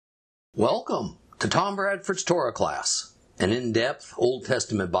Welcome to Tom Bradford's Torah class, an in-depth Old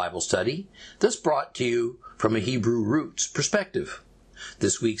Testament Bible study that's brought to you from a Hebrew roots perspective.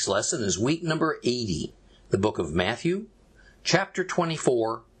 This week's lesson is week number 80, the book of Matthew, chapter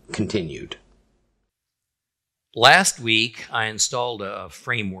 24, continued. Last week, I installed a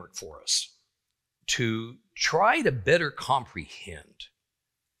framework for us to try to better comprehend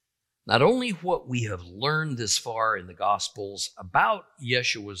not only what we have learned this far in the Gospels about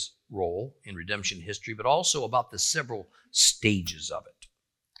Yeshua's role in redemption history, but also about the several stages of it.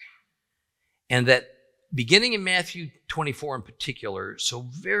 And that beginning in Matthew 24 in particular, so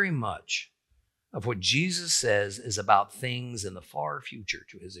very much of what Jesus says is about things in the far future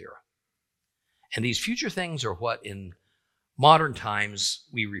to his era. And these future things are what in modern times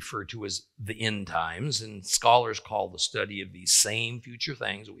we refer to as the end times, and scholars call the study of these same future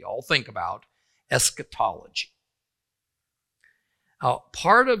things that we all think about eschatology. Now,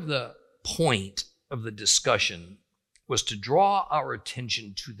 part of the point of the discussion was to draw our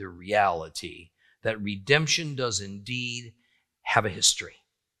attention to the reality that redemption does indeed have a history,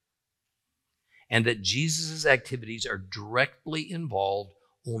 and that Jesus' activities are directly involved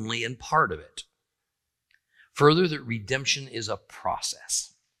only in part of it. Further, that redemption is a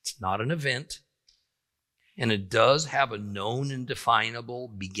process. It's not an event, and it does have a known and definable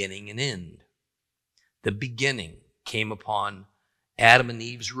beginning and end. The beginning came upon Adam and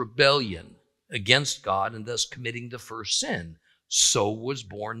Eve's rebellion against God and thus committing the first sin. So was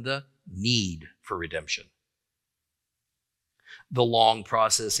born the need for redemption. The long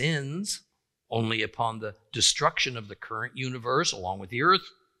process ends only upon the destruction of the current universe along with the earth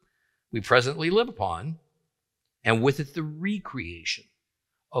we presently live upon, and with it the recreation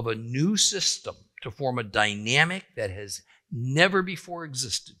of a new system to form a dynamic that has never before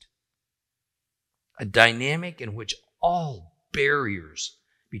existed. A dynamic in which all barriers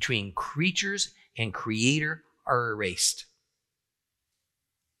between creatures and creator are erased.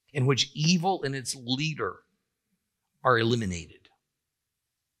 In which evil and its leader are eliminated.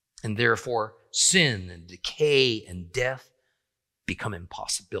 And therefore sin and decay and death become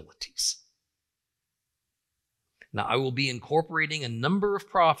impossibilities. Now, I will be incorporating a number of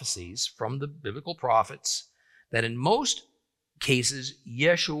prophecies from the biblical prophets that in most cases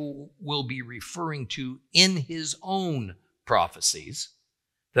Yeshua will be referring to in his own prophecies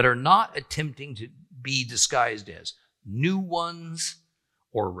that are not attempting to be disguised as new ones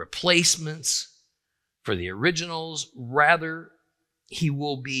or replacements for the originals. Rather, he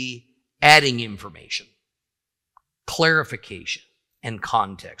will be adding information, clarification, and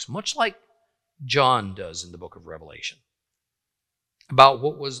context, much like John does in the book of Revelation, about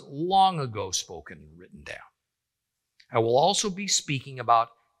what was long ago spoken and written down. I will also be speaking about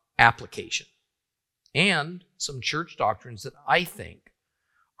application and some church doctrines that I think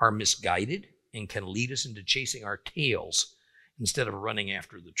are misguided and can lead us into chasing our tails instead of running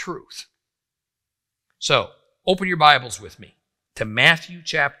after the truth. So, open your Bibles with me to Matthew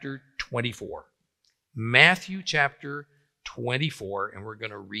chapter 24. Matthew chapter 24, and we're going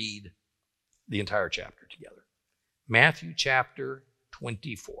to read the entire chapter together. Matthew chapter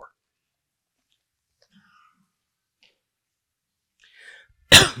 24.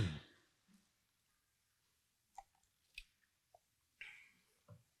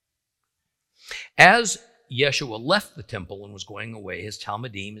 As Yeshua left the temple and was going away, his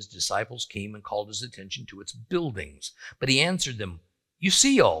Talmudim, his disciples, came and called his attention to its buildings. But he answered them, "You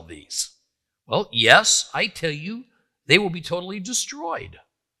see all these?" "Well, yes, I tell you, they will be totally destroyed.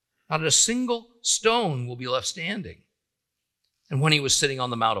 Not a single stone will be left standing." And when he was sitting on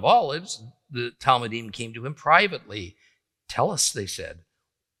the Mount of Olives, the Talmudim came to him privately. "Tell us," they said,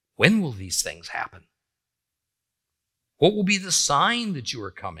 "when will these things happen? What will be the sign that you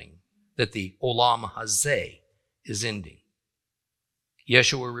are coming, that the Olam Hazeh is ending?"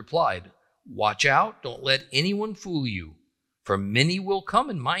 Yeshua replied, "Watch out, don't let anyone fool you, for many will come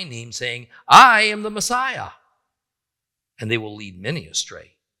in my name saying, 'I am the Messiah,' and they will lead many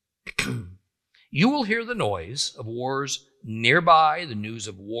astray. You will hear the noise of wars nearby, the news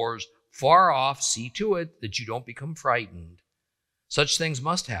of wars far off. See to it that you don't become frightened. Such things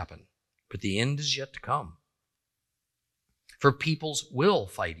must happen, but the end is yet to come. For peoples will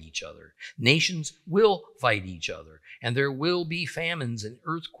fight each other, nations will fight each other, and there will be famines and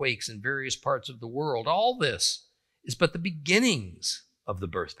earthquakes in various parts of the world. All this is but the beginnings of the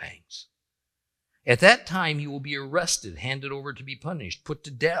birth pangs. At that time you will be arrested, handed over to be punished, put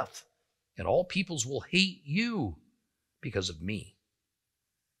to death, and all peoples will hate you because of me.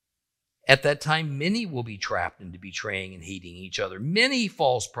 At that time many will be trapped into betraying and hating each other. Many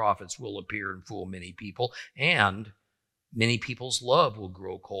false prophets will appear and fool many people, and Many people's love will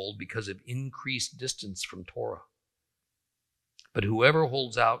grow cold because of increased distance from Torah. But whoever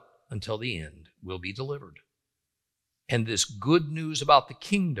holds out until the end will be delivered. And this good news about the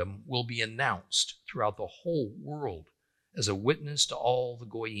kingdom will be announced throughout the whole world as a witness to all the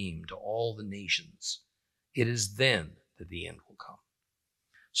goyim, to all the nations. It is then that the end will come.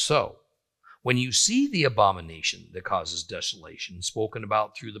 So, when you see the abomination that causes desolation, spoken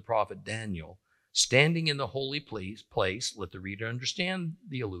about through the prophet Daniel, standing in the holy place, let the reader understand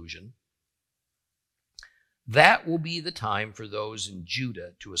the allusion, that will be the time for those in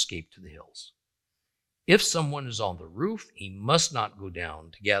Judah to escape to the hills. If someone is on the roof, he must not go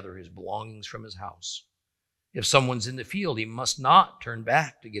down to gather his belongings from his house. If someone's in the field, he must not turn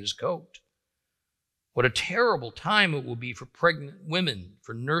back to get his coat. What a terrible time it will be for pregnant women,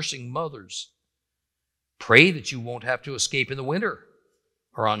 for nursing mothers. Pray that you won't have to escape in the winter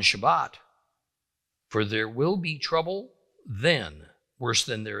or on Shabbat, for there will be trouble then, worse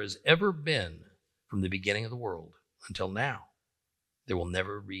than there has ever been from the beginning of the world until now. There will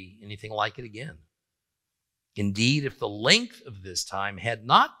never be anything like it again. Indeed, if the length of this time had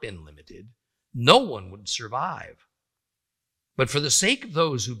not been limited, no one would survive. But for the sake of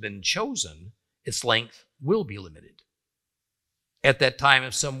those who've been chosen, its length will be limited. At that time,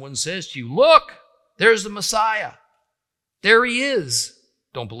 if someone says to you, "Look, there's the Messiah. There he is,"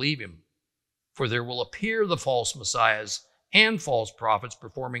 don't believe him. For there will appear the false messiahs and false prophets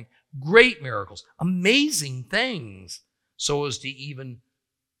performing great miracles, amazing things, so as to even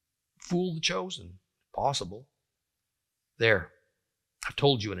fool the chosen. Possible. There, I've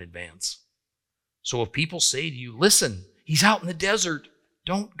told you in advance. So if people say to you, "Listen, he's out in the desert,"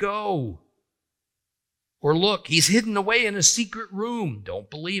 don't go. Or "Look, he's hidden away in a secret room," don't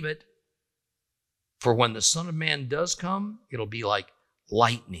believe it. For when the Son of Man does come, it'll be like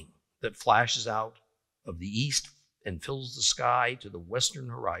lightning that flashes out of the east and fills the sky to the western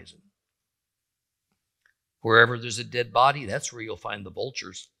horizon. Wherever there's a dead body, that's where you'll find the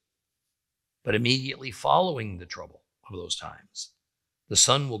vultures. But immediately following the trouble of those times, the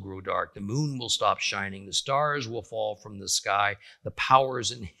sun will grow dark, the moon will stop shining, the stars will fall from the sky, the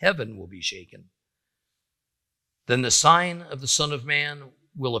powers in heaven will be shaken. Then the sign of the Son of Man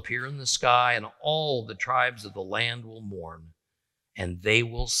will appear in the sky, and all the tribes of the land will mourn, and they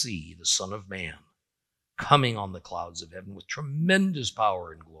will see the Son of Man coming on the clouds of heaven with tremendous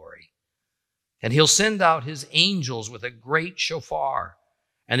power and glory. And he'll send out his angels with a great shofar,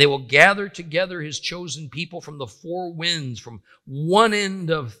 and they will gather together his chosen people from the four winds, from one end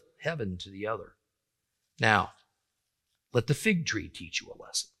of heaven to the other. Now, let the fig tree teach you a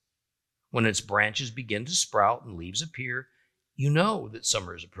lesson. When its branches begin to sprout and leaves appear, you know that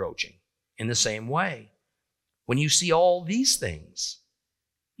summer is approaching. In the same way, when you see all these things,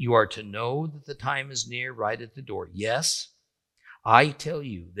 you are to know that the time is near, right at the door. Yes, I tell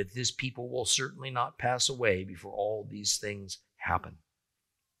you that this people will certainly not pass away before all these things happen.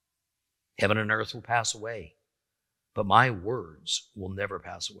 Heaven and earth will pass away, but my words will never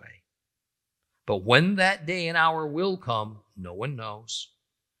pass away. But when that day and hour will come, no one knows.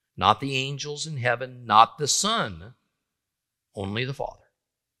 Not the angels in heaven, not the Son, only the Father.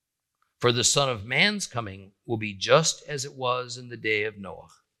 For the Son of Man's coming will be just as it was in the day of Noah.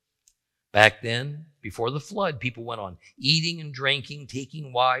 Back then, before the flood, people went on eating and drinking,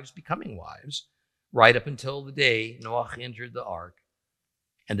 taking wives, becoming wives, right up until the day Noah entered the ark.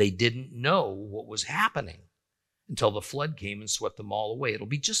 And they didn't know what was happening until the flood came and swept them all away. It'll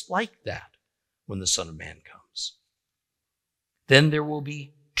be just like that when the Son of Man comes. Then there will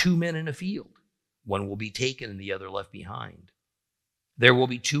be two men in a field. One will be taken and the other left behind. There will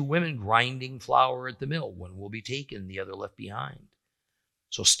be two women grinding flour at the mill. One will be taken and the other left behind.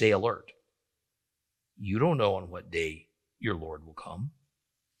 So stay alert. You don't know on what day your Lord will come.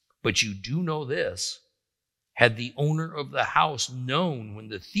 But you do know this. Had the owner of the house known when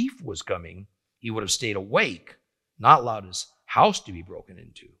the thief was coming, he would have stayed awake, not allowed his house to be broken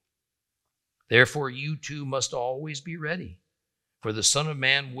into. Therefore, you too must always be ready, for the Son of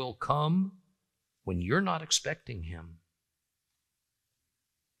Man will come when you're not expecting him.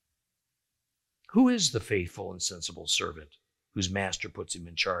 Who is the faithful and sensible servant whose master puts him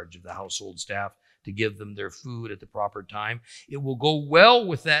in charge of the household staff to give them their food at the proper time? It will go well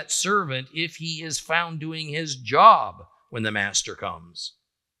with that servant if he is found doing his job when the master comes.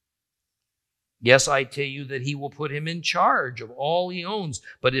 Yes, I tell you that he will put him in charge of all he owns.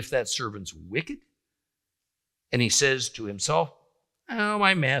 But if that servant's wicked, and he says to himself, "Oh,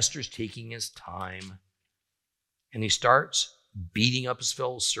 my master's taking his time," and he starts beating up his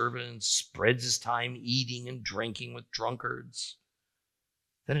fellow servants, spreads his time eating and drinking with drunkards,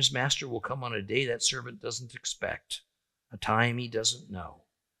 then his master will come on a day that servant doesn't expect, a time he doesn't know,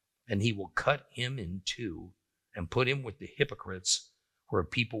 and he will cut him in two and put him with the hypocrites where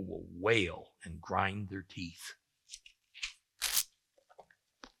people will wail and grind their teeth.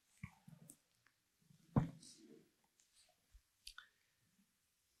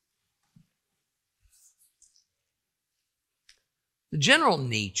 The general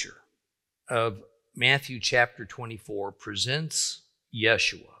nature of Matthew chapter 24 presents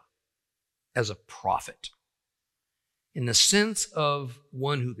Yeshua as a prophet in the sense of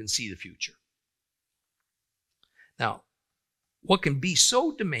one who can see the future. Now, what can be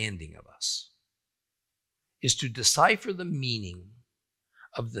so demanding of us is to decipher the meaning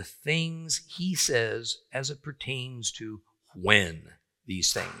of the things he says as it pertains to when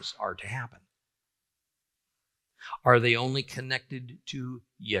these things are to happen. Are they only connected to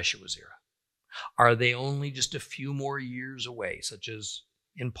Yeshua's era? Are they only just a few more years away, such as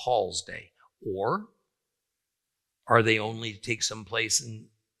in Paul's day? Or are they only to take place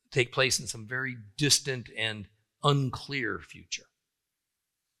in some very distant and unclear future?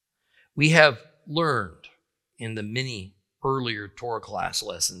 We have learned in the many earlier Torah class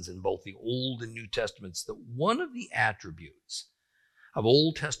lessons in both the Old and New Testaments that one of the attributes of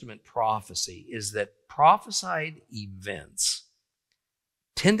Old Testament prophecy is that prophesied events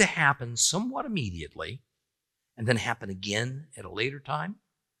tend to happen somewhat immediately and then happen again at a later time,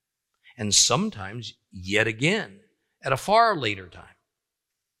 and sometimes yet again at a far later time.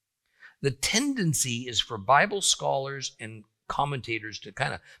 The tendency is for Bible scholars and commentators to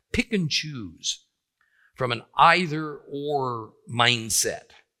kind of pick and choose from an either-or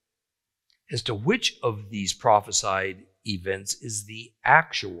mindset as to which of these prophesied events is the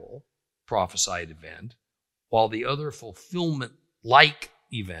actual prophesied event, while the other fulfillment-like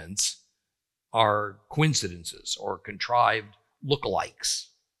events are coincidences or contrived lookalikes.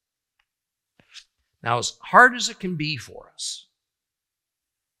 Now, as hard as it can be for us,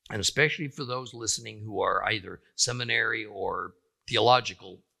 and especially for those listening who are either seminary or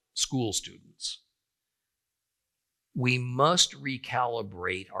theological school students, we must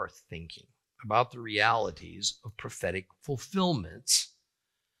recalibrate our thinking about the realities of prophetic fulfillments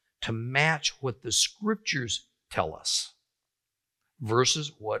to match what the scriptures tell us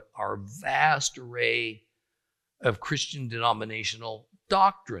versus what our vast array of Christian denominational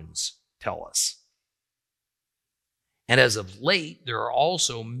doctrines tell us. And as of late, there are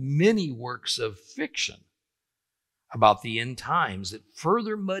also many works of fiction about the end times that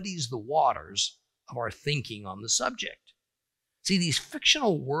further muddies the waters of our thinking on the subject. See, these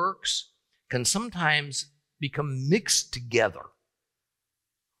fictional works can sometimes become mixed together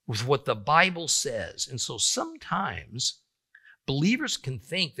with what the Bible says. And so sometimes believers can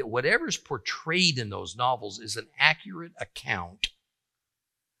think that whatever's portrayed in those novels is an accurate account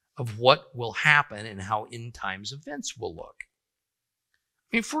of what will happen and how end times events will look.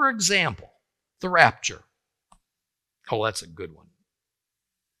 I mean, for example, the rapture. Oh, that's a good one.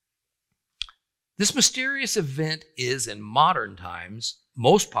 This mysterious event is, in modern times,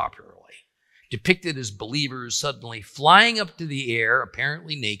 most popularly depicted as believers suddenly flying up to the air,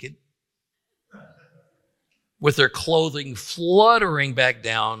 apparently naked, with their clothing fluttering back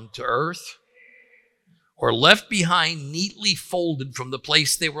down to earth, or left behind neatly folded from the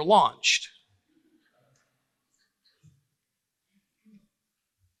place they were launched.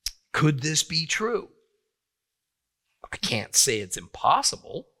 Could this be true? I can't say it's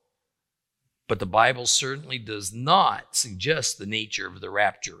impossible, but the Bible certainly does not suggest the nature of the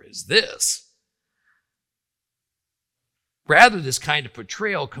rapture is this. Rather, this kind of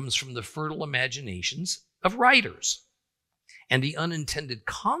portrayal comes from the fertile imaginations of writers. And the unintended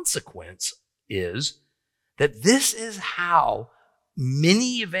consequence is that this is how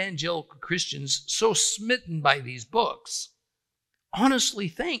many evangelical Christians, so smitten by these books, honestly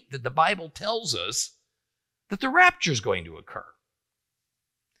think that the Bible tells us that the rapture is going to occur.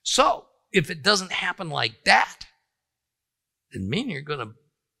 So, if it doesn't happen like that, then many are going to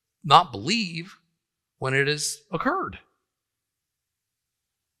not believe when it has occurred.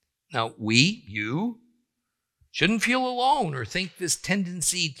 Now, you shouldn't feel alone or think this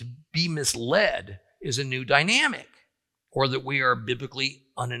tendency to be misled is a new dynamic, or that we are biblically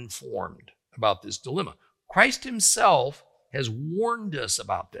uninformed about this dilemma. Christ himself has warned us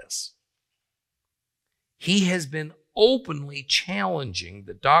about this. He has been openly challenging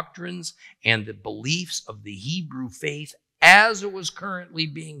the doctrines and the beliefs of the Hebrew faith as it was currently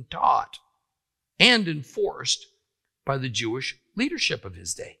being taught and enforced by the Jewish leadership of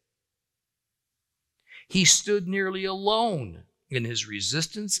his day. He stood nearly alone in his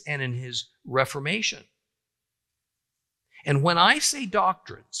resistance and in his reformation. And when I say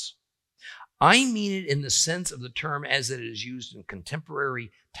doctrines, I mean it in the sense of the term as it is used in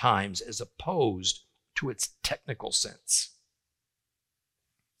contemporary times as opposed to its technical sense.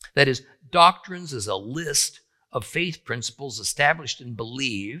 That is, doctrines is a list of faith principles established and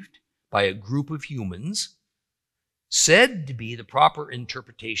believed by a group of humans, said to be the proper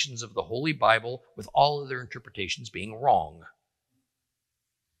interpretations of the Holy Bible, with all other interpretations being wrong.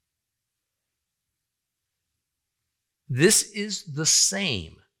 This is the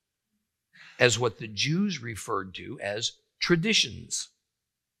same as what the Jews referred to as traditions.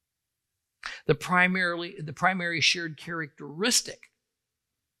 The primary shared characteristic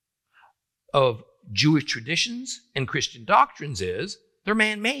of Jewish traditions and Christian doctrines is they're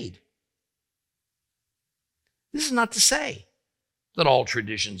man-made. This is not to say that all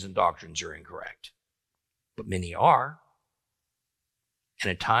traditions and doctrines are incorrect, but many are, and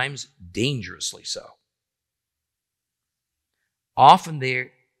at times dangerously so. Often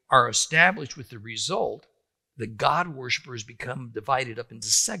they are established with the result that God worshipers become divided up into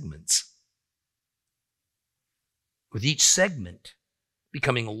segments, with each segment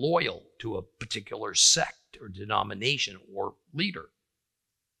becoming loyal to a particular sect or denomination or leader.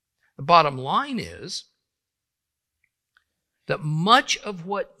 The bottom line is that much of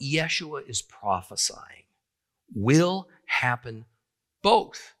what Yeshua is prophesying will happen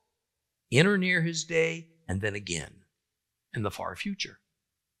both in or near his day and then again in the far future.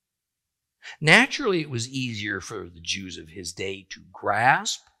 Naturally, it was easier for the Jews of his day to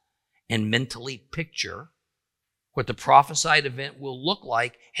grasp and mentally picture what the prophesied event will look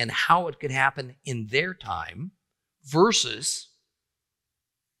like and how it could happen in their time versus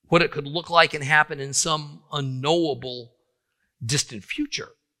what it could look like and happen in some unknowable, distant future.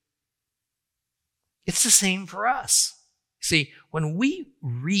 It's the same for us. See, when we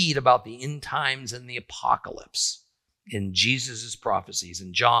read about the end times and the apocalypse in Jesus' prophecies,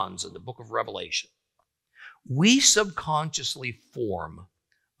 in John's, in the book of Revelation, we subconsciously form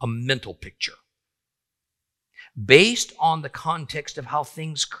a mental picture based on the context of how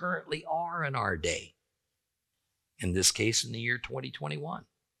things currently are in our day. In this case, in the year 2021.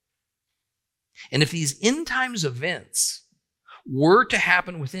 And if these end times events were to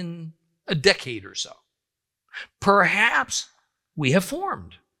happen within a decade or so, perhaps we have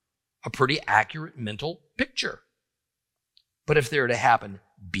formed a pretty accurate mental picture. But if they're to happen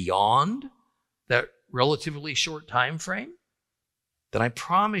beyond that relatively short time frame, then I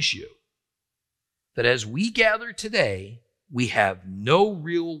promise you that as we gather today, we have no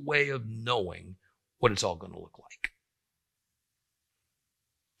real way of knowing what it's all going to look like.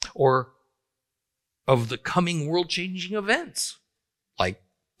 Or of the coming world-changing events, like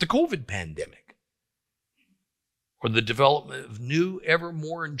the COVID pandemic, or the development of new, ever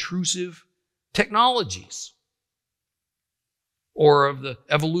more intrusive technologies, or of the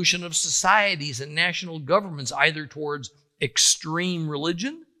evolution of societies and national governments either towards extreme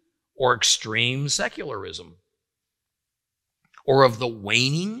religion or extreme secularism, or of the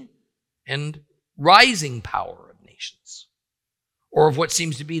waning and rising power of nations, or of what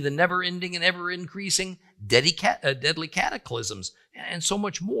seems to be the never-ending and ever-increasing deadly cataclysms, and so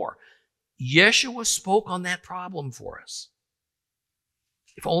much more. Yeshua spoke on that problem for us.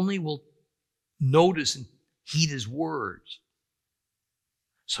 If only we'll notice and heed his words.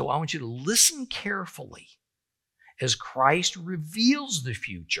 So I want you to listen carefully as Christ reveals the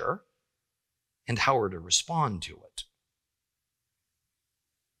future and how we're to respond to it.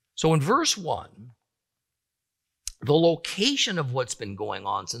 So in verse 1, the location of what's been going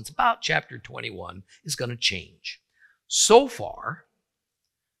on since about chapter 21 is going to change. So far,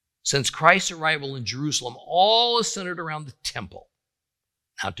 since Christ's arrival in Jerusalem, all is centered around the temple.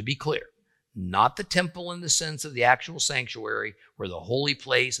 Now, to be clear, not the temple in the sense of the actual sanctuary where the holy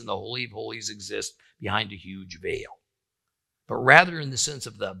place and the Holy of Holies exist behind a huge veil, but rather in the sense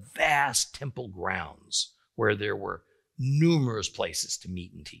of the vast temple grounds where there were numerous places to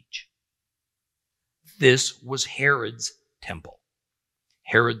meet and teach. This was Herod's temple.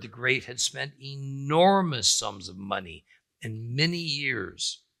 Herod the Great had spent enormous sums of money and many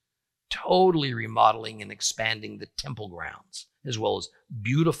years totally remodeling and expanding the temple grounds, as well as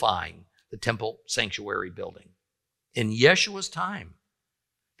beautifying the temple sanctuary building. In Yeshua's time,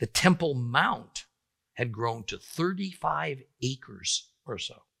 the Temple Mount had grown to 35 acres or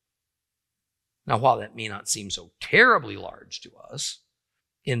so. Now, while that may not seem so terribly large to us,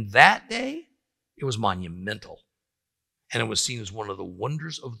 in that day, it was monumental, and it was seen as one of the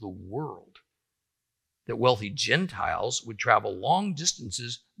wonders of the world, that wealthy Gentiles would travel long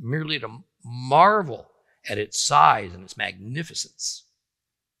distances merely to marvel at its size and its magnificence.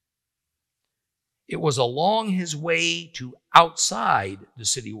 It was along his way to outside the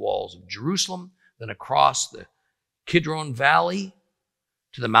city walls of Jerusalem, then across the Kidron Valley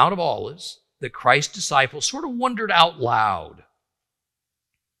to the Mount of Olives, that Christ's disciples sort of wondered out loud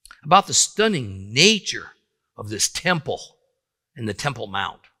about the stunning nature of this temple and the Temple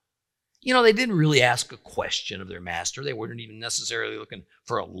Mount. You know, they didn't really ask a question of their master. They weren't even necessarily looking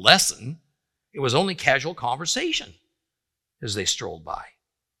for a lesson. It was only casual conversation as they strolled by.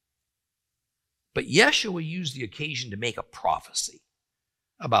 But Yeshua used the occasion to make a prophecy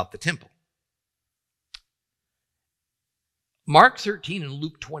about the temple. Mark 13 and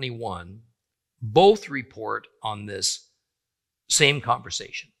Luke 21 both report on this same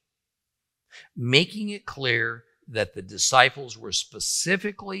conversation, making it clear that the disciples were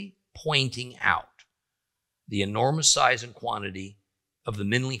specifically pointing out the enormous size and quantity of the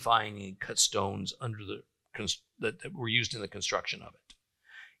minly fine and cut stones that were used in the construction of it.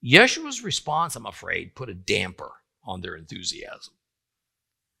 Yeshua's response, I'm afraid, put a damper on their enthusiasm.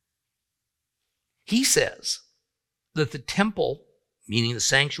 He says that the temple, meaning the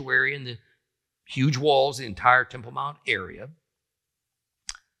sanctuary and the huge walls, the entire Temple Mount area,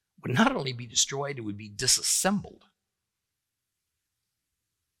 would not only be destroyed, it would be disassembled.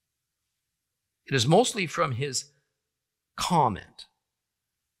 It is mostly from his comment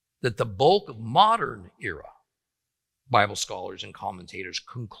that the bulk of modern era Bible scholars and commentators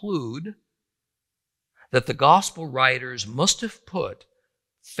conclude that the gospel writers must have put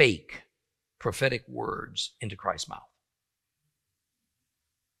fake prophetic words into Christ's mouth.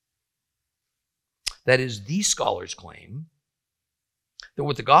 That is, these scholars claim that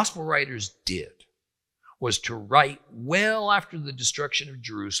what the gospel writers did was to write well after the destruction of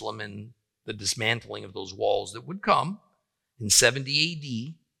Jerusalem and the dismantling of those walls that would come in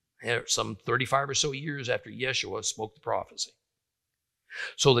 70 AD, some 35 or so years after Yeshua spoke the prophecy.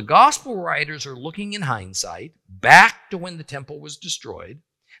 So the gospel writers are looking in hindsight back to when the temple was destroyed.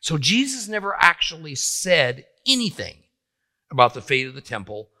 So Jesus never actually said anything about the fate of the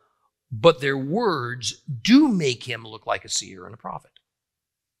temple, but their words do make him look like a seer and a prophet.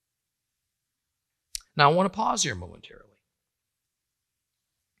 Now I want to pause here momentarily.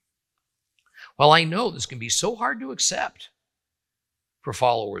 While I know this can be so hard to accept for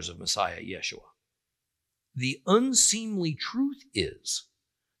followers of Messiah Yeshua, the unseemly truth is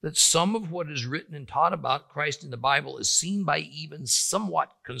that some of what is written and taught about Christ in the Bible is seen by even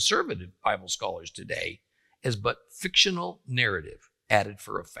somewhat conservative Bible scholars today as but fictional narrative added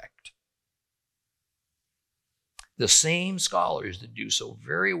for effect. The same scholars that do so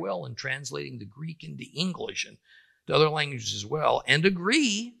very well in translating the Greek into English and to other languages as well, and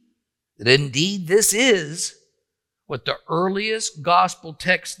agree that indeed this is what the earliest gospel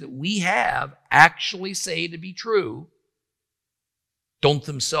texts that we have actually say to be true, don't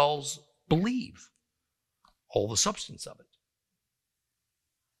themselves believe all the substance of it.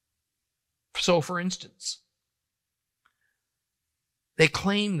 So, for instance, they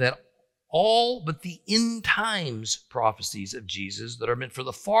claim that all but the end times prophecies of Jesus that are meant for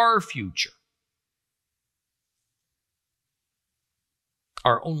the far future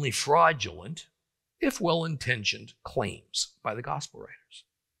are only fraudulent, if well-intentioned, claims by the gospel writers.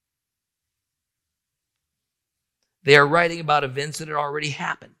 They are writing about events that had already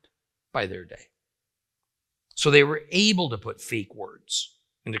happened by their day. So they were able to put fake words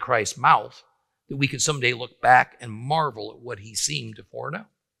into Christ's mouth that we could someday look back and marvel at what he seemed to foreknow.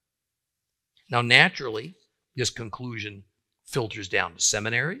 Now, naturally, this conclusion filters down to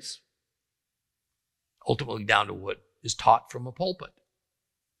seminaries, ultimately down to what is taught from a pulpit.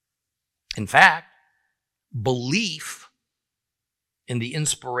 In fact, belief in the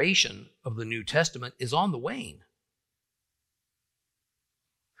inspiration of the New Testament is on the wane.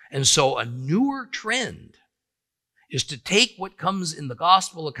 And so a newer trend is to take what comes in the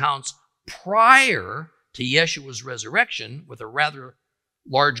gospel accounts prior to Yeshua's resurrection with a rather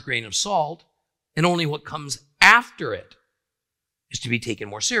large grain of salt, and only what comes after it is to be taken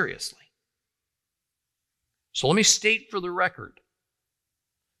more seriously. So let me state for the record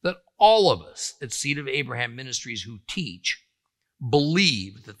that all of us at Seed of Abraham Ministries who teach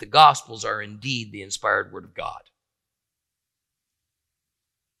believe that the Gospels are indeed the inspired Word of God.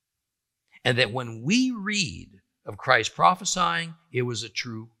 And that when we read of Christ prophesying, it was a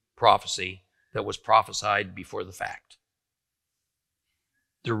true prophecy that was prophesied before the fact.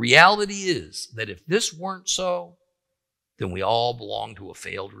 The reality is that if this weren't so, then we all belong to a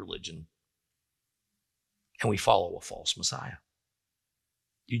failed religion and we follow a false Messiah.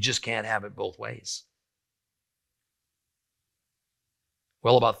 You just can't have it both ways.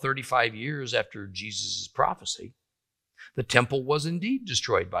 Well, about 35 years after Jesus' prophecy, The temple was indeed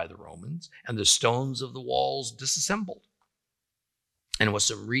destroyed by the Romans, and the stones of the walls disassembled. And with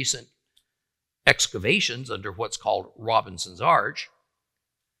some recent excavations under what's called Robinson's Arch,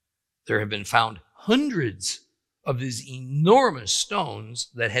 there have been found hundreds of these enormous stones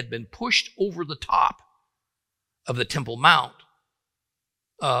that had been pushed over the top of the Temple Mount,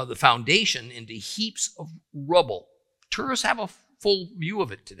 the foundation, into heaps of rubble. Tourists have a full view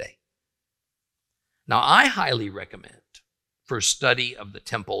of it today. Now, I highly recommend, for study of the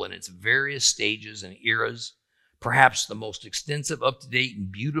temple in its various stages and eras, perhaps the most extensive, up-to-date,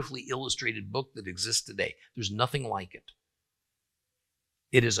 and beautifully illustrated book that exists today. There's nothing like it.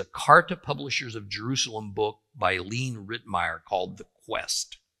 It is a Carta Publishers of Jerusalem book by Lean Rittmeyer called The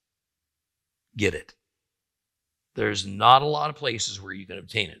Quest. Get it. There's not a lot of places where you can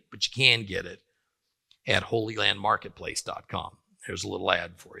obtain it, but you can get it at holylandmarketplace.com. There's a little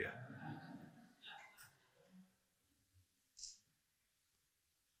ad for you.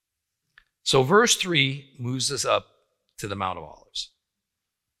 So verse 3 moves us up to the Mount of Olives.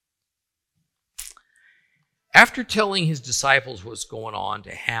 After telling his disciples what's going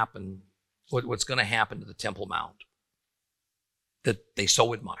to happen to the Temple Mount that they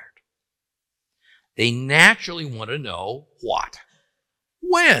so admired, they naturally want to know what?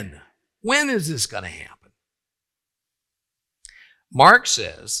 When? When is this going to happen? Mark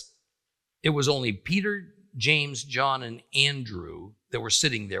says it was only Peter, James, John, and Andrew that were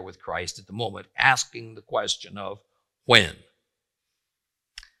sitting there with Christ at the moment, asking the question of when.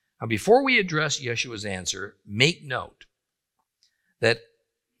 Now, before we address Yeshua's answer, make note that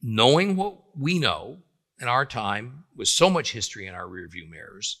knowing what we know in our time, with so much history in our rearview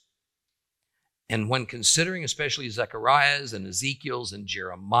mirrors, and when considering especially Zechariah's and Ezekiel's and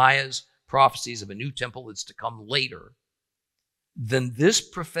Jeremiah's prophecies of a new temple that's to come later, then this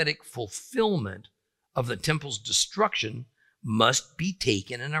prophetic fulfillment of the temple's destruction must be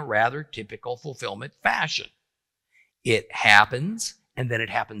taken in a rather typical fulfillment fashion. It happens, and then it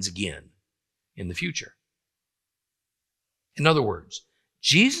happens again in the future. In other words,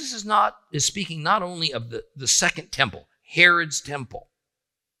 Jesus is speaking not only of the second temple, Herod's temple,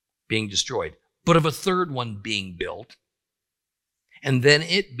 being destroyed, but of a third one being built, and then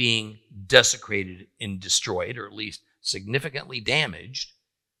it being desecrated and destroyed, or at least significantly damaged,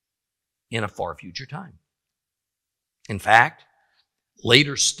 in a far future time. In fact,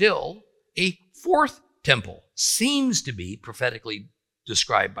 later still, a fourth temple seems to be prophetically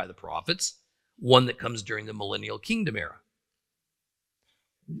described by the prophets, one that comes during the millennial kingdom era.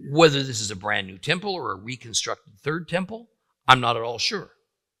 Whether this is a brand new temple or a reconstructed third temple, I'm not at all sure,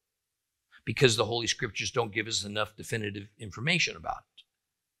 because the Holy Scriptures don't give us enough definitive information about it.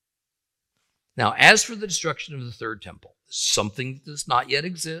 Now, as for the destruction of the third temple, something that does not yet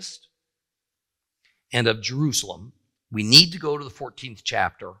exist, and of Jerusalem, we need to go to the 14th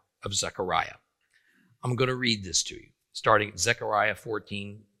chapter of Zechariah. I'm going to read this to you, starting at Zechariah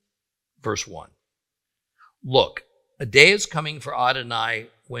 14, verse 1. Look, a day is coming for Adonai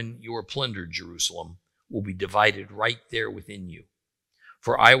when your plundered Jerusalem will be divided right there within you.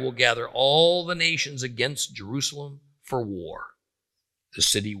 For I will gather all the nations against Jerusalem for war. The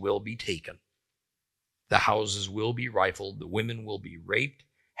city will be taken. The houses will be rifled. The women will be raped.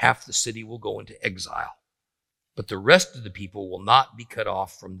 Half the city will go into exile. But the rest of the people will not be cut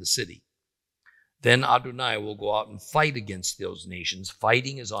off from the city. Then Adonai will go out and fight against those nations,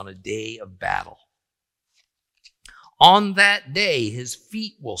 fighting as on a day of battle. On that day, his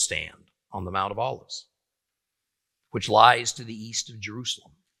feet will stand on the Mount of Olives, which lies to the east of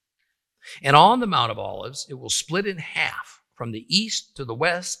Jerusalem. And on the Mount of Olives, it will split in half from the east to the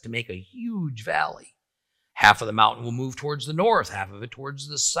west to make a huge valley. Half of the mountain will move towards the north, half of it towards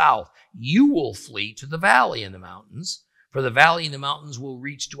the south. You will flee to the valley in the mountains, for the valley in the mountains will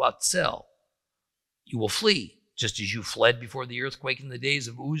reach to Atzel. You will flee, just as you fled before the earthquake in the days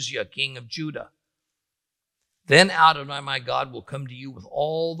of Uzziah, king of Judah. Then Adonai, my God, will come to you with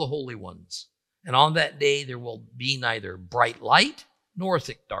all the holy ones. And on that day there will be neither bright light nor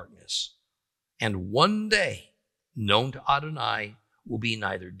thick darkness. And one day, known to Adonai, will be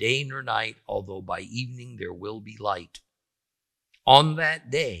neither day nor night, although by evening there will be light. On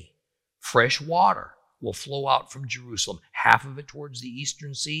that day, fresh water will flow out from Jerusalem, half of it towards the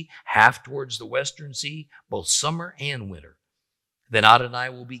eastern sea, half towards the western sea, both summer and winter. Then Adonai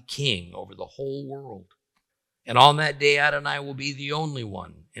will be king over the whole world. And on that day, Adonai will be the only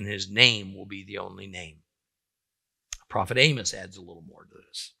one, and his name will be the only name. Prophet Amos adds a little more to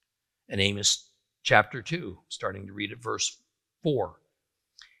this. In Amos chapter 2, starting to read at verse 4.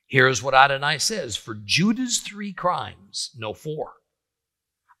 Here is what Adonai says: for Judah's 3 crimes, no 4,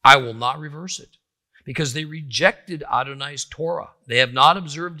 I will not reverse it. because they rejected Adonai's Torah. They have not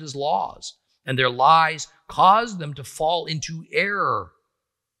observed his laws, and their lies caused them to fall into error,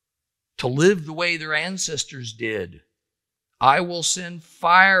 to live the way their ancestors did. I will send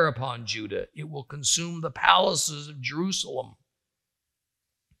fire upon Judah. It will consume the palaces of Jerusalem.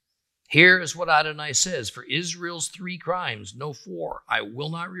 Here is what Adonai says, for Israel's 3 crimes, no 4, I will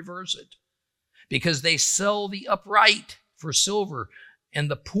not reverse it, because they sell the upright for silver and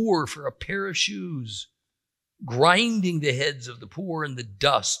the poor for a pair of shoes, grinding the heads of the poor in the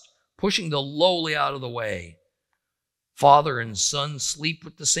dust, pushing the lowly out of the way. Father and son sleep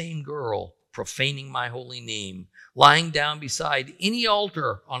with the same girl, profaning my holy name, lying down beside any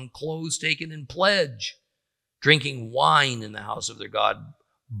altar on clothes taken in pledge, drinking wine in the house of their God,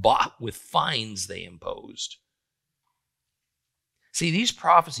 bought with fines they imposed. See, these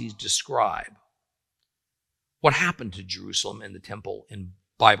prophecies describe what happened to Jerusalem and the temple in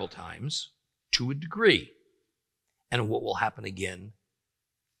Bible times to a degree, and what will happen again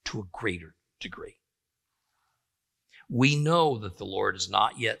to a greater degree. We know that the Lord has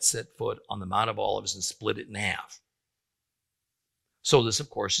not yet set foot on the Mount of Olives and split it in half. So this, of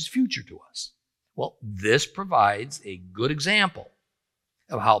course, is future to us. Well, this provides a good example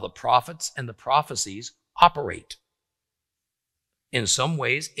of how the prophets and the prophecies operate. In some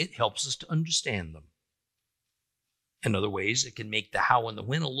ways, it helps us to understand them. In other ways, it can make the how and the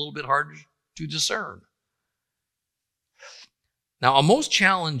when a little bit harder to discern. Now, a most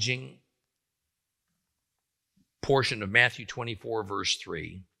challenging portion of Matthew 24, verse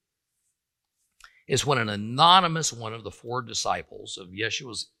 3, is when an anonymous one of the 4 disciples of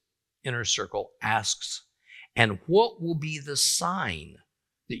Yeshua's inner circle asks, and what will be the sign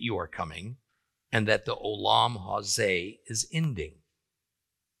that you are coming and that the Olam Hazeh is ending?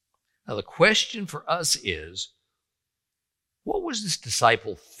 Now, the question for us is, what was this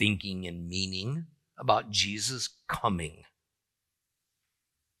disciple thinking and meaning about Jesus coming?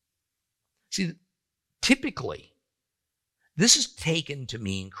 See, typically, this is taken to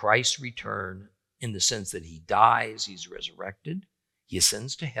mean Christ's return in the sense that he dies, he's resurrected, he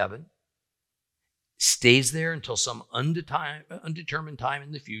ascends to heaven, stays there until some undetermined time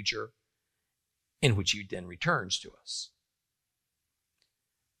in the future, in which he then returns to us.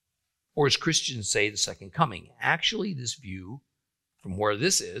 Or as Christians say, the second coming. Actually, this view, from where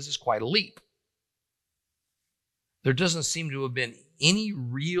this is quite a leap. There doesn't seem to have been any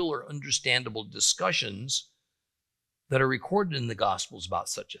real or understandable discussions that are recorded in the Gospels about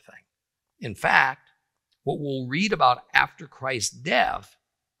such a thing. In fact, what we'll read about after Christ's death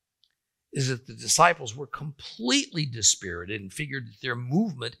is that the disciples were completely dispirited and figured that their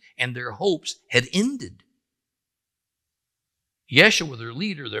movement and their hopes had ended. Yeshua, their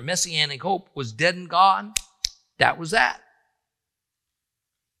leader, their messianic hope, was dead and gone. That was that.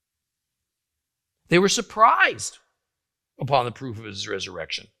 They were surprised upon the proof of his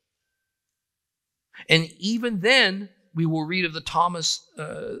resurrection. And even then, we will read of Thomas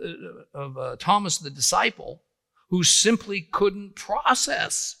the disciple, who simply couldn't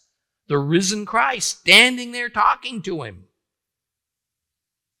process the risen Christ standing there talking to him.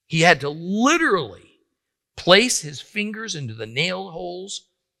 He had to literally place his fingers into the nail holes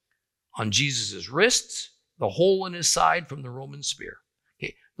on Jesus' wrists, the hole in his side from the Roman spear.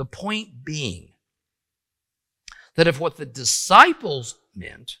 Okay. The point being that if what the disciples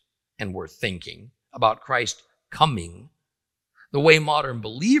meant and were thinking about Christ coming the way modern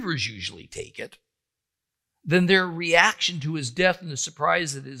believers usually take it, then their reaction to his death and the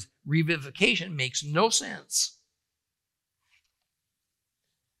surprise at his revivification makes no sense.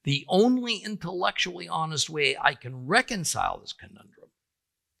 The only intellectually honest way I can reconcile this conundrum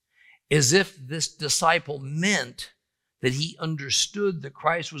is if this disciple meant that he understood that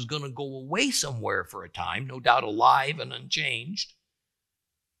Christ was going to go away somewhere for a time, no doubt alive and unchanged.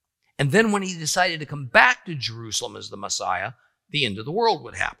 And then when he decided to come back to Jerusalem as the Messiah, the end of the world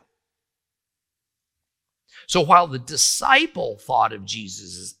would happen. So while the disciple thought of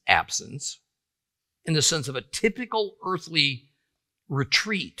Jesus' absence in the sense of a typical earthly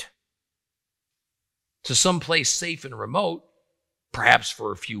retreat to some place safe and remote, perhaps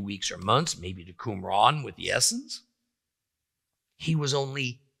for a few weeks or months, maybe to Qumran with the Essens, he was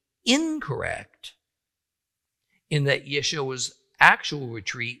only incorrect in that Yeshua's actual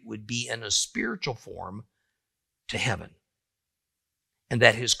retreat would be in a spiritual form to heaven, and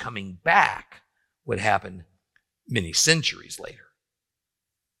that his coming back would happen many centuries later,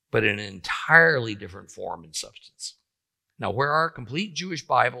 but in an entirely different form and substance. Now, where our complete Jewish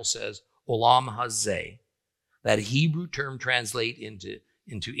Bible says Olam Hazeh, that Hebrew term translate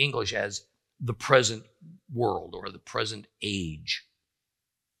into English as the present world or the present age,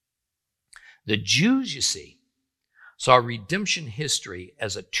 The Jews, you see, saw redemption history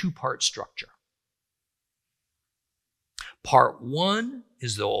as a two-part structure. Part one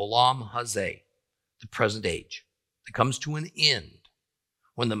is the Olam Hazeh, the present age, that comes to an end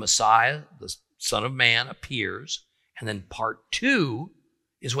when the Messiah, the Son of Man, appears. And then part two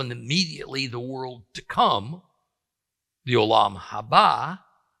is when immediately the world to come, the Olam Haba,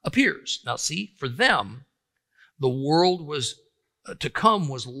 appears. Now see, for them, the world was to come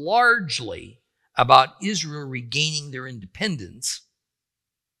was largely about Israel regaining their independence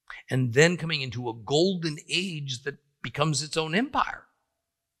and then coming into a golden age that becomes its own empire.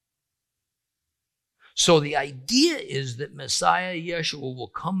 So the idea is that Messiah Yeshua will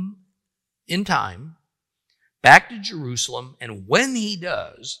come in time back to Jerusalem, and when he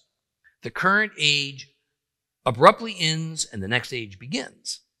does, the current age abruptly ends and the next age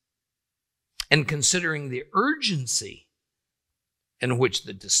begins. And considering the urgency in which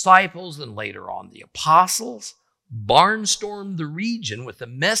the disciples and later on the apostles barnstormed the region with the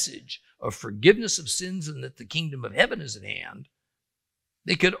message of forgiveness of sins and that the kingdom of heaven is at hand,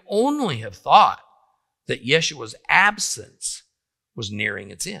 they could only have thought that Yeshua's absence was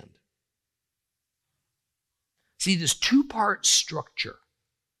nearing its end. See, this two-part structure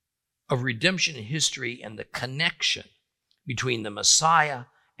of redemption history and the connection between the Messiah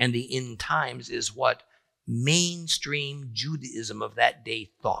and the end times is what mainstream Judaism of that day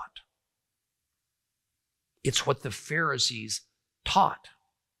thought. It's what the Pharisees taught.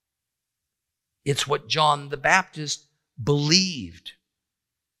 It's what John the Baptist believed,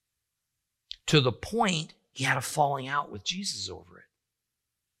 to the point he had a falling out with Jesus over it.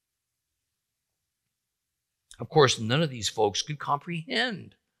 Of course, none of these folks could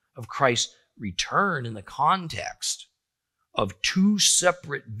comprehend of Christ's return in the context of two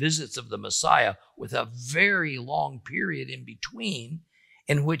separate visits of the Messiah with a very long period in between,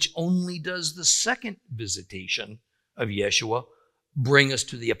 in which only does the second visitation of Yeshua bring us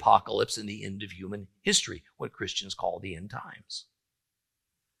to the apocalypse and the end of human history, what Christians call the end times.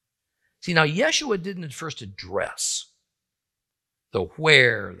 See, now Yeshua didn't at first address the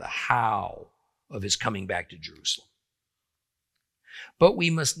where, the how of his coming back to Jerusalem. But we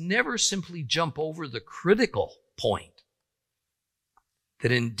must never simply jump over the critical point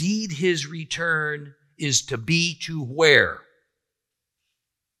that indeed his return is to be to where?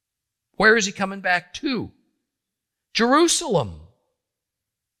 Where is he coming back to? Jerusalem.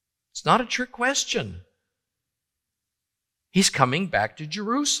 It's not a trick question. He's coming back to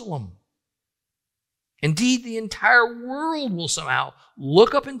Jerusalem. Indeed, the entire world will somehow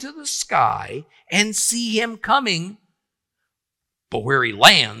look up into the sky and see him coming, but where he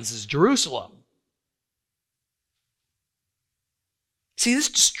lands is Jerusalem. See, this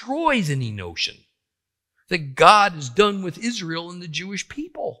destroys any notion that God is done with Israel and the Jewish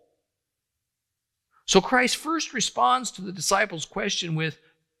people. So Christ first responds to the disciples' question with,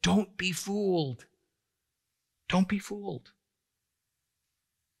 "Don't be fooled. Don't be fooled."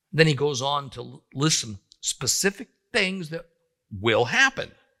 Then he goes on to list some specific things that will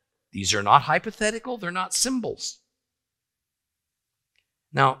happen. These are not hypothetical, they're not symbols.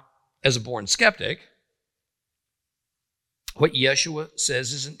 Now, as a born skeptic, what Yeshua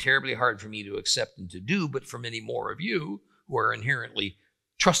says isn't terribly hard for me to accept and to do, but for many more of you who are inherently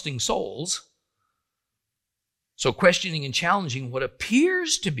trusting souls. So questioning and challenging what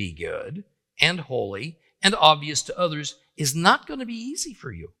appears to be good and holy and obvious to others is not going to be easy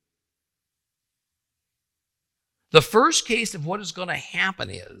for you. The first case of what is going to happen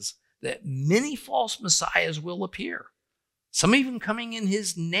is that many false messiahs will appear, some even coming in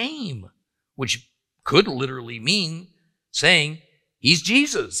his name, which could literally mean saying he's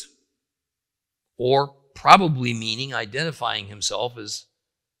Jesus, or probably meaning identifying himself as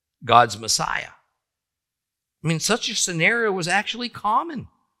God's Messiah. I mean, such a scenario was actually common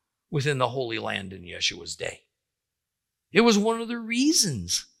within the Holy Land in Yeshua's day. It was one of the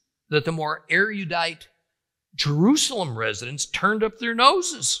reasons that the more erudite Jerusalem residents turned up their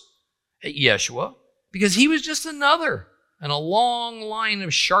noses at Yeshua, because he was just another in a long line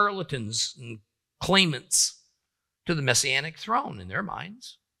of charlatans and claimants to the messianic throne in their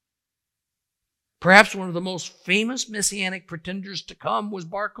minds. Perhaps one of the most famous messianic pretenders to come was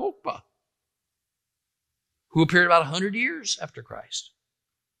Bar Kokhba, who appeared about 100 years after Christ.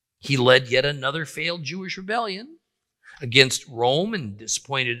 He led yet another failed Jewish rebellion against Rome and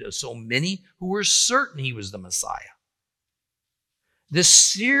disappointed so many who were certain he was the Messiah. This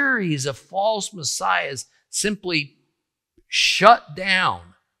series of false messiahs simply shut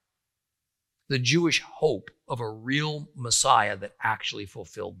down the Jewish hope of a real Messiah that actually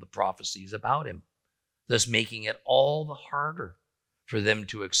fulfilled the prophecies about him, thus making it all the harder for them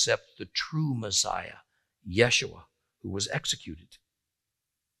to accept the true Messiah, Yeshua, who was executed.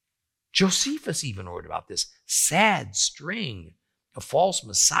 Josephus even wrote about this sad string of false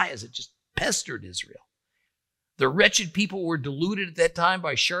messiahs that just pestered Israel. The wretched people were deluded at that time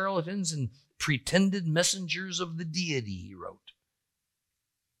by charlatans and pretended messengers of the deity, he wrote.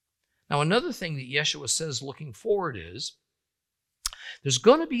 Now, another thing that Yeshua says looking forward is there's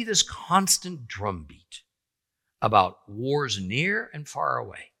going to be this constant drumbeat about wars near and far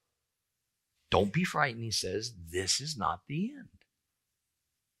away. Don't be frightened, he says. This is not the end.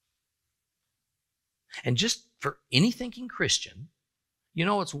 And just for any thinking Christian,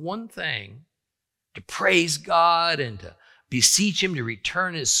 it's one thing to praise God and to beseech him to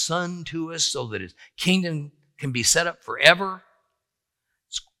return his Son to us so that his kingdom can be set up forever.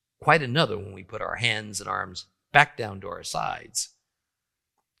 It's quite another when we put our hands and arms back down to our sides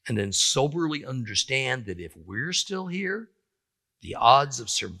and then soberly understand that if we're still here, the odds of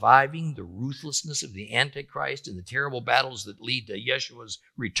surviving the ruthlessness of the Antichrist and the terrible battles that lead to Yeshua's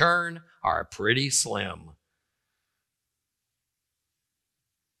return are pretty slim.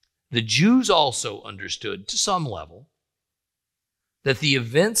 The Jews also understood, to some level, that the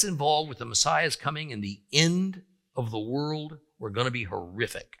events involved with the Messiah's coming and the end of the world were going to be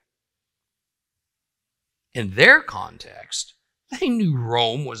horrific. In their context, they knew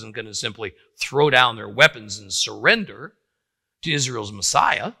Rome wasn't going to simply throw down their weapons and surrender to Israel's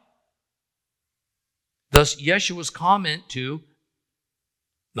Messiah. Thus, Yeshua's comment to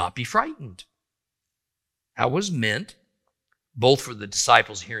not be frightened. That was meant both for the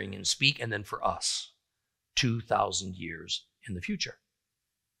disciples hearing him speak and then for us 2,000 years in the future.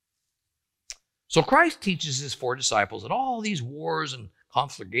 So Christ teaches his 4 disciples that all these wars and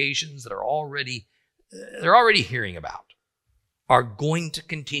conflagrations that they're already hearing about are going to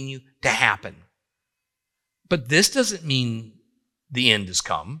continue to happen. But this doesn't mean the end has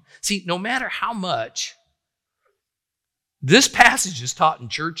come. See, no matter how much this passage is taught in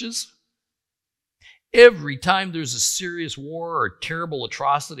churches, every time there's a serious war or terrible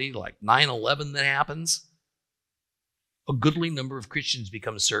atrocity like 9/11 that happens, a goodly number of Christians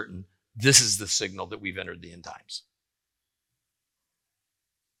become certain this is the signal that we've entered the end times.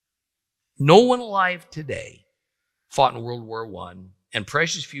 No one alive today fought in World War I, and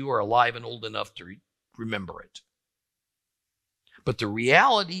precious few are alive and old enough to remember it. But the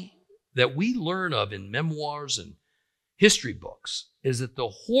reality that we learn of in memoirs and history books is that the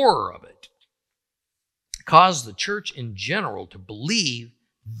horror of it caused the church in general to believe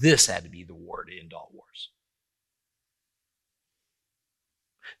this had to be the war to end all wars.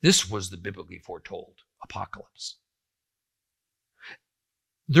 This was the biblically foretold apocalypse.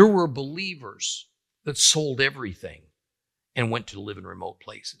 There were believers that sold everything and went to live in remote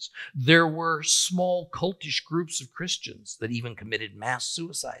places. There were small cultish groups of Christians that even committed mass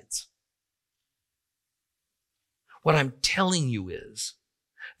suicides. What I'm telling you is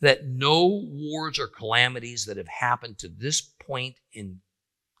that no wars or calamities that have happened to this point in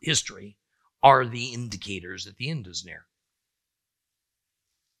history are the indicators that the end is near.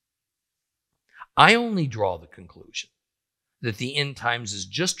 I only draw the conclusion that the end times is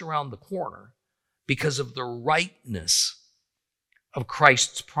just around the corner because of the rightness of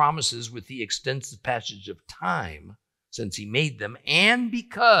Christ's promises with the extensive passage of time since he made them, and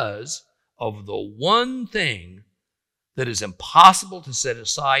because of the one thing that is impossible to set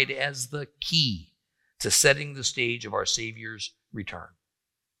aside as the key to setting the stage of our Savior's return: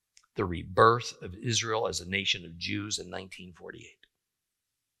 the rebirth of Israel as a nation of Jews in 1948.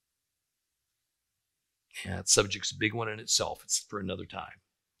 Yeah, that subject's a big one in itself. It's for another time.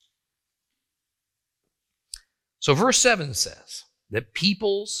 So verse 7 says that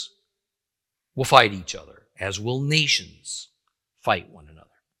peoples will fight each other, as will nations fight one another.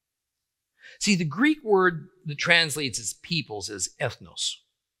 See, the Greek word that translates as peoples is ethnos.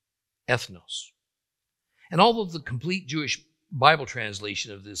 Ethnos. And although the complete Jewish Bible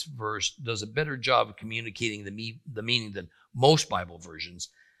translation of this verse does a better job of communicating the meaning than most Bible versions,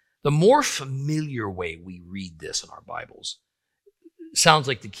 the more familiar way we read this in our Bibles sounds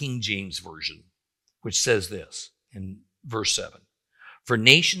like the King James Version, which says this in verse 7. For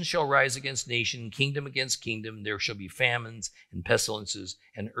nation shall rise against nation, kingdom against kingdom. There shall be famines and pestilences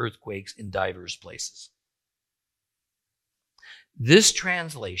and earthquakes in divers places. This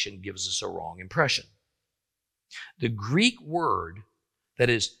translation gives us a wrong impression. The Greek word that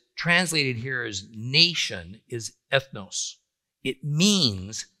is translated here as nation is ethnos. It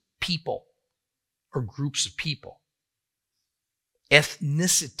means people or groups of people.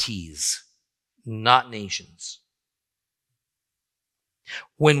 Ethnicities, not nations.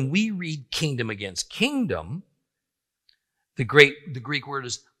 When we read kingdom against kingdom, The Greek word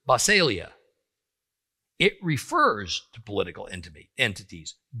is basileia. It refers to political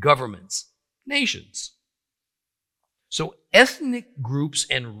entities, governments, nations. So ethnic groups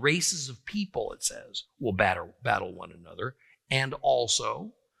and races of people, it says, will battle one another, and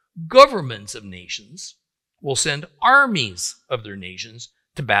also governments of nations will send armies of their nations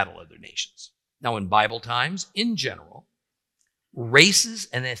to battle other nations. Now, in Bible times, in general, races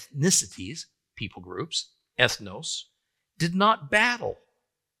and ethnicities, people groups, ethnos, did not battle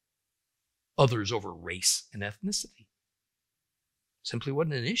others over race and ethnicity. Simply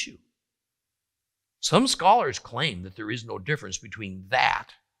wasn't an issue. Some scholars claim that there is no difference between that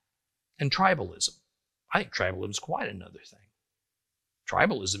and tribalism. I think tribalism is quite another thing.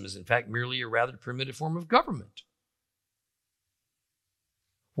 Tribalism is, in fact, merely a rather primitive form of government.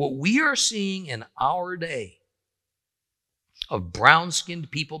 What we are seeing in our day of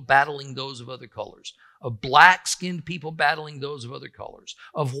brown-skinned people battling those of other colors, of black-skinned people battling those of other colors,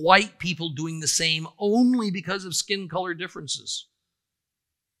 of white people doing the same only because of skin color differences,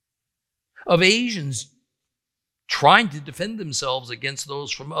 of Asians trying to defend themselves against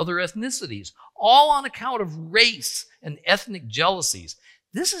those from other ethnicities, all on account of race and ethnic jealousies.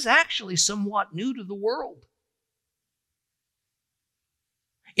 This is actually somewhat new to the world.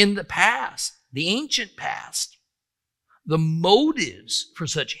 In the past, the ancient past, the motives for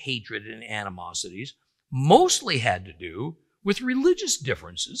such hatred and animosities mostly had to do with religious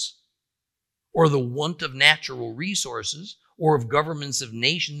differences, or the want of natural resources, or of governments of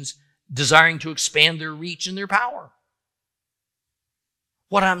nations desiring to expand their reach and their power.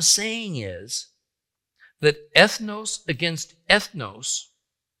 What I'm saying is that ethnos against ethnos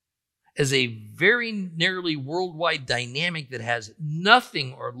is a very nearly worldwide dynamic that has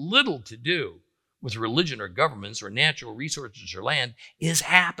nothing or little to do with religion or governments or natural resources or land is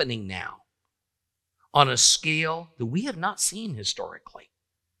happening now on a scale that we have not seen historically.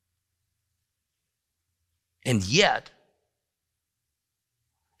 And yet,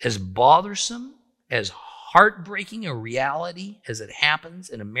 as bothersome, as heartbreaking a reality as it happens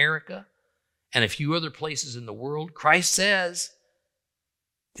in America and a few other places in the world, Christ says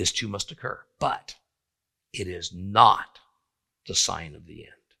this too must occur. But it is not the sign of the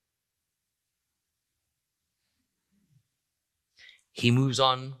end. He moves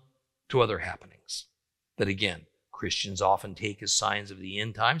on to other happenings that, again, Christians often take as signs of the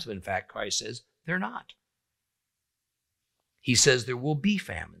end times, but in fact, Christ says they're not. He says there will be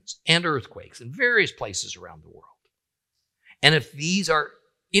famines and earthquakes in various places around the world. And if these are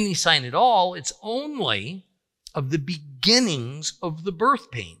any sign at all, it's only of the beginnings of the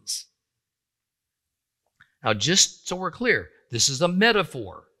birth pains. Now, just so we're clear, this is a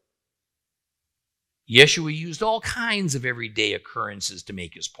metaphor. Yeshua used all kinds of everyday occurrences to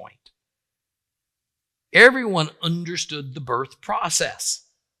make his point. Everyone understood the birth process.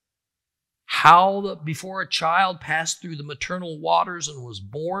 How before a child passed through the maternal waters and was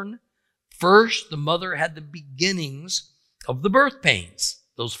born, first the mother had the beginnings of the birth pains,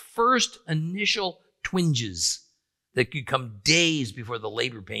 those first initial twinges that could come days before the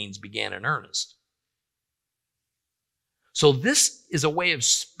labor pains began in earnest. So this is a way of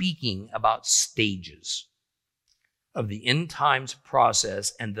speaking about stages of the end times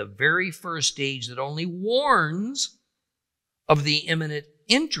process, and the very first stage that only warns of the imminent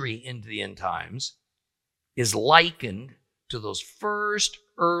entry into the end times is likened to those first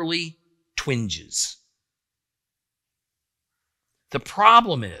early twinges. The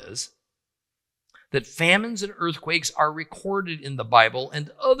problem is that famines and earthquakes are recorded in the Bible and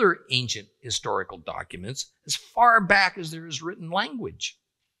other ancient historical documents as far back as there is written language.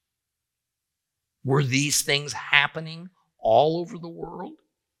 Were these things happening all over the world?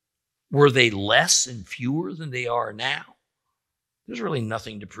 Were they less and fewer than they are now? There's really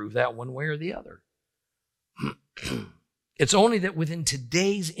nothing to prove that one way or the other. It's only that within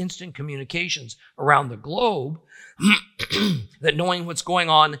today's instant communications around the globe, that knowing what's going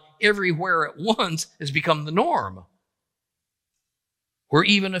on everywhere at once has become the norm. Where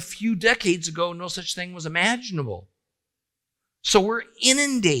even a few decades ago, no such thing was imaginable. So we're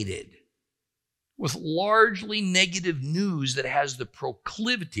inundated with largely negative news that has the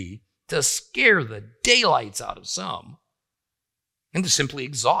proclivity to scare the daylights out of some and to simply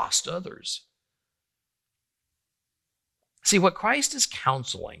exhaust others. See, what Christ is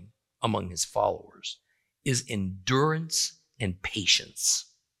counseling among his followers is endurance and patience.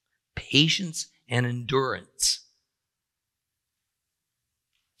 Patience and endurance.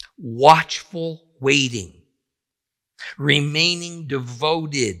 Watchful waiting. Remaining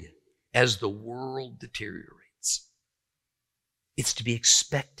devoted as the world deteriorates. It's to be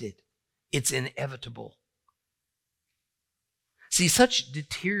expected. It's inevitable. See, such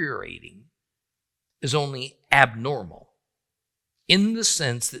deteriorating is only abnormal in the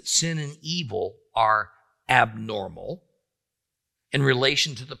sense that sin and evil are abnormal in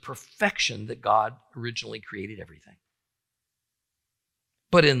relation to the perfection that God originally created everything.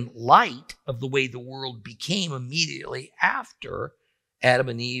 But in light of the way the world became immediately after Adam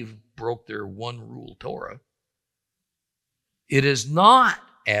and Eve broke their one-rule Torah, it is not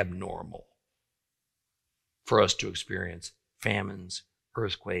abnormal for us to experience famines,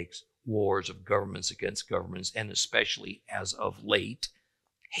 earthquakes, wars of governments against governments, and especially, as of late,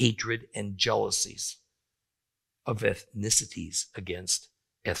 hatred and jealousies of ethnicities against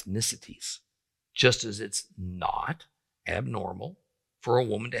ethnicities. Just as it's not abnormal for a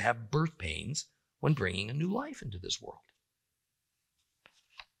woman to have birth pains when bringing a new life into this world.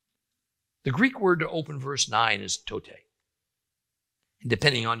 The Greek word to open verse 9 is tote. And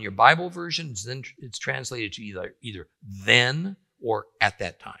depending on your Bible version, it's translated to either then or at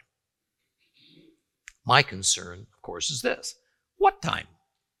that time. My concern, of course, is this. What time?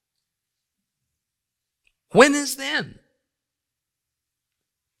 When is then?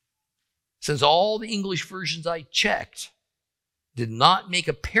 Since all the English versions I checked did not make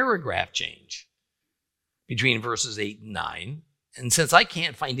a paragraph change between verses 8 and 9, and since I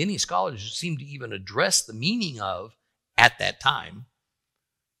can't find any scholars who seem to even address the meaning of at that time,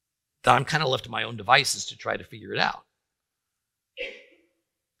 that I'm kind of left to my own devices to try to figure it out.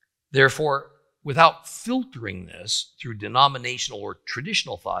 Therefore, without filtering this through denominational or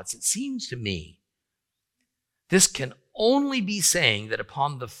traditional thoughts, it seems to me this can only be saying that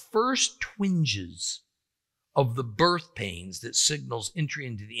upon the first twinges of the birth pains that signals entry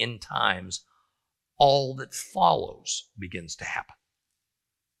into the end times, all that follows begins to happen.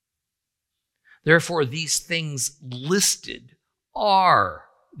 Therefore, these things listed are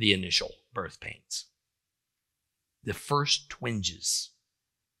the initial birth pains, the first twinges.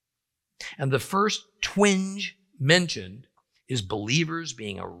 And the first twinge mentioned is believers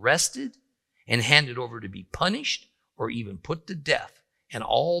being arrested and handed over to be punished or even put to death, and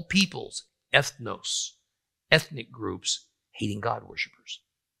all peoples, ethnos, ethnic groups, hating God worshipers.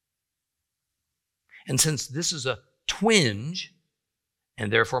 And since this is a twinge,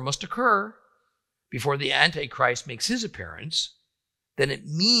 and therefore must occur before the Antichrist makes his appearance, then it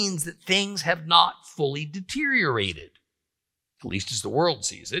means that things have not fully deteriorated, at least as the world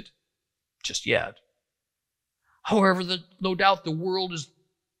sees it, just yet. However, no doubt the world is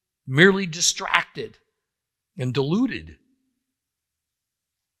merely distracted and deluded.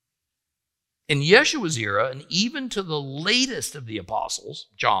 In Yeshua's era, and even to the latest of the apostles,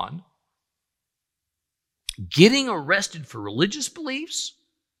 John, getting arrested for religious beliefs,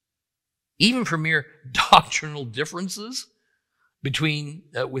 even for mere doctrinal differences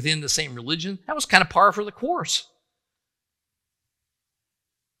within the same religion, that was kind of par for the course.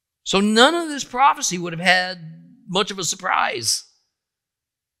 So none of this prophecy would have had much of a surprise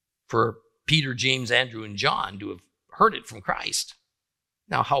for Peter, James, Andrew, and John to have heard it from Christ.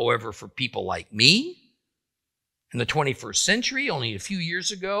 Now, however, for people like me in the 21st century, only a few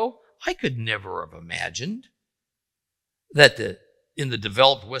years ago, I could never have imagined that in the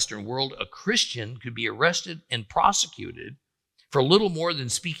developed Western world, a Christian could be arrested and prosecuted for little more than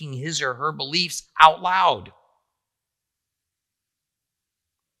speaking his or her beliefs out loud,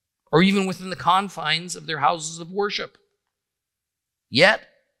 or even within the confines of their houses of worship. Yet,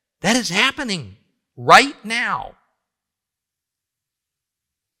 that is happening right now.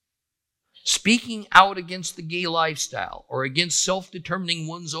 Speaking out against the gay lifestyle or against self-determining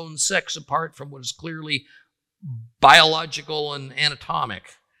one's own sex apart from what is clearly biological and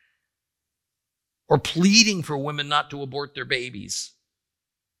anatomic, or pleading for women not to abort their babies,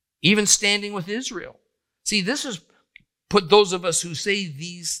 even standing with Israel. See, this has put those of us who say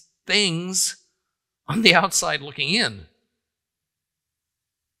these things on the outside looking in.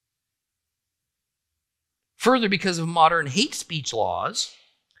 Further, because of modern hate speech laws,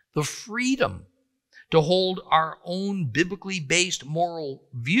 the freedom to hold our own biblically based moral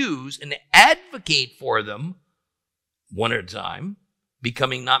views and advocate for them one at a time,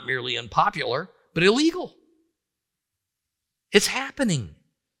 becoming not merely unpopular, but illegal. It's happening.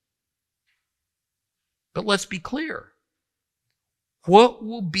 But let's be clear. What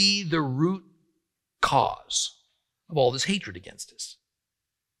will be the root cause of all this hatred against us?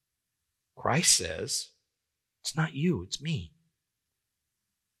 Christ says, it's not you, it's me.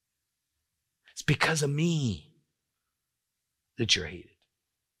 It's because of me that you're hated.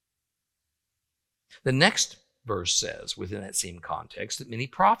 The next verse says, within that same context, that many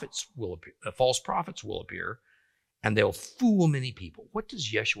prophets will appear, false prophets will appear, and they'll fool many people. What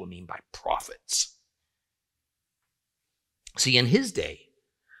does Yeshua mean by prophets? See, in his day,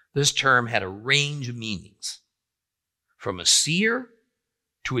 this term had a range of meanings, from a seer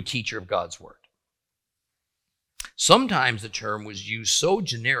to a teacher of God's word. Sometimes the term was used so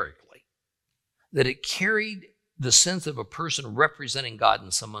generically that it carried the sense of a person representing God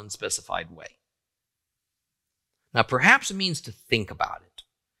in some unspecified way. Now, perhaps it means to think about it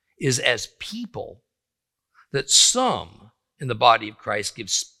is as people that some in the body of Christ give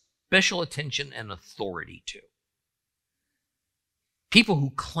special attention and authority to. People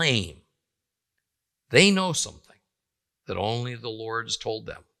who claim they know something that only the Lord has told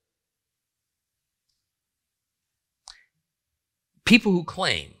them. People who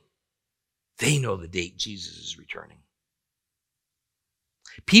claim they know the date Jesus is returning.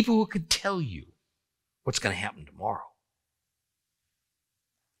 People who could tell you what's going to happen tomorrow.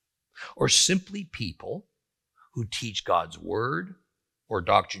 Or simply people who teach God's word or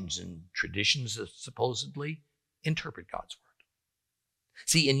doctrines and traditions that supposedly interpret God's word.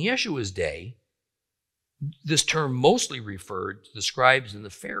 See, in Yeshua's day, this term mostly referred to the scribes and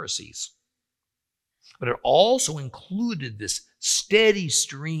the Pharisees, but it also included this steady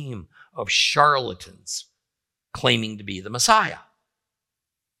stream of charlatans claiming to be the Messiah.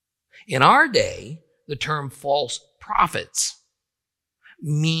 In our day, the term false prophets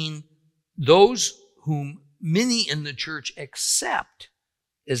mean those whom many in the church accept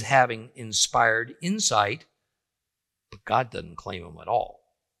as having inspired insight, but God doesn't claim them at all.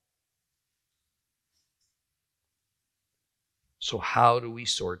 So how do we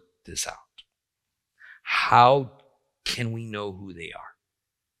sort this out? How can we know who they are?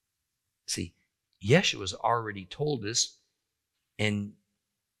 See, Yeshua's already told us, and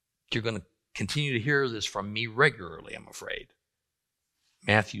you're going to continue to hear this from me regularly, I'm afraid.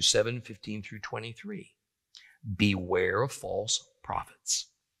 Matthew 7:15 through 23. Beware of false prophets.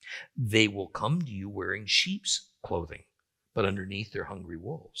 They will come to you wearing sheep's clothing, but underneath they're hungry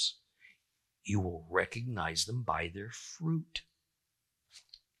wolves. You will recognize them by their fruit.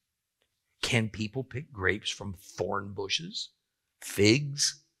 Can people pick grapes from thorn bushes,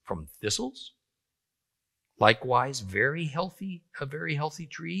 figs from thistles? Likewise, a very healthy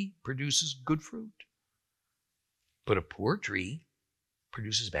tree produces good fruit, but a poor tree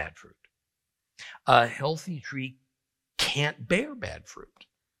produces bad fruit. A healthy tree can't bear bad fruit,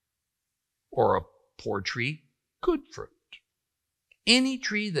 or a poor tree, good fruit. Any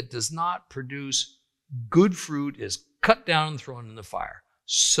tree that does not produce good fruit is cut down and thrown in the fire.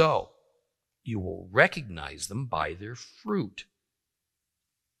 So, you will recognize them by their fruit.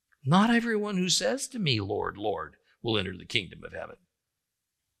 Not everyone who says to me, Lord, Lord, will enter the kingdom of heaven.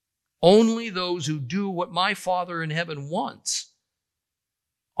 Only those who do what my Father in heaven wants.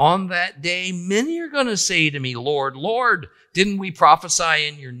 On that day, many are going to say to me, Lord, Lord, didn't we prophesy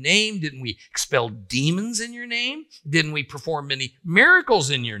in your name? Didn't we expel demons in your name? Didn't we perform many miracles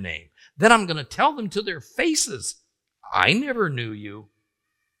in your name? Then I'm going to tell them to their faces, I never knew you.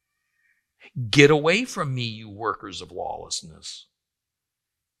 Get away from me, you workers of lawlessness.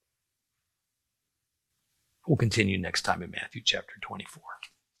 We'll continue next time in Matthew chapter 24.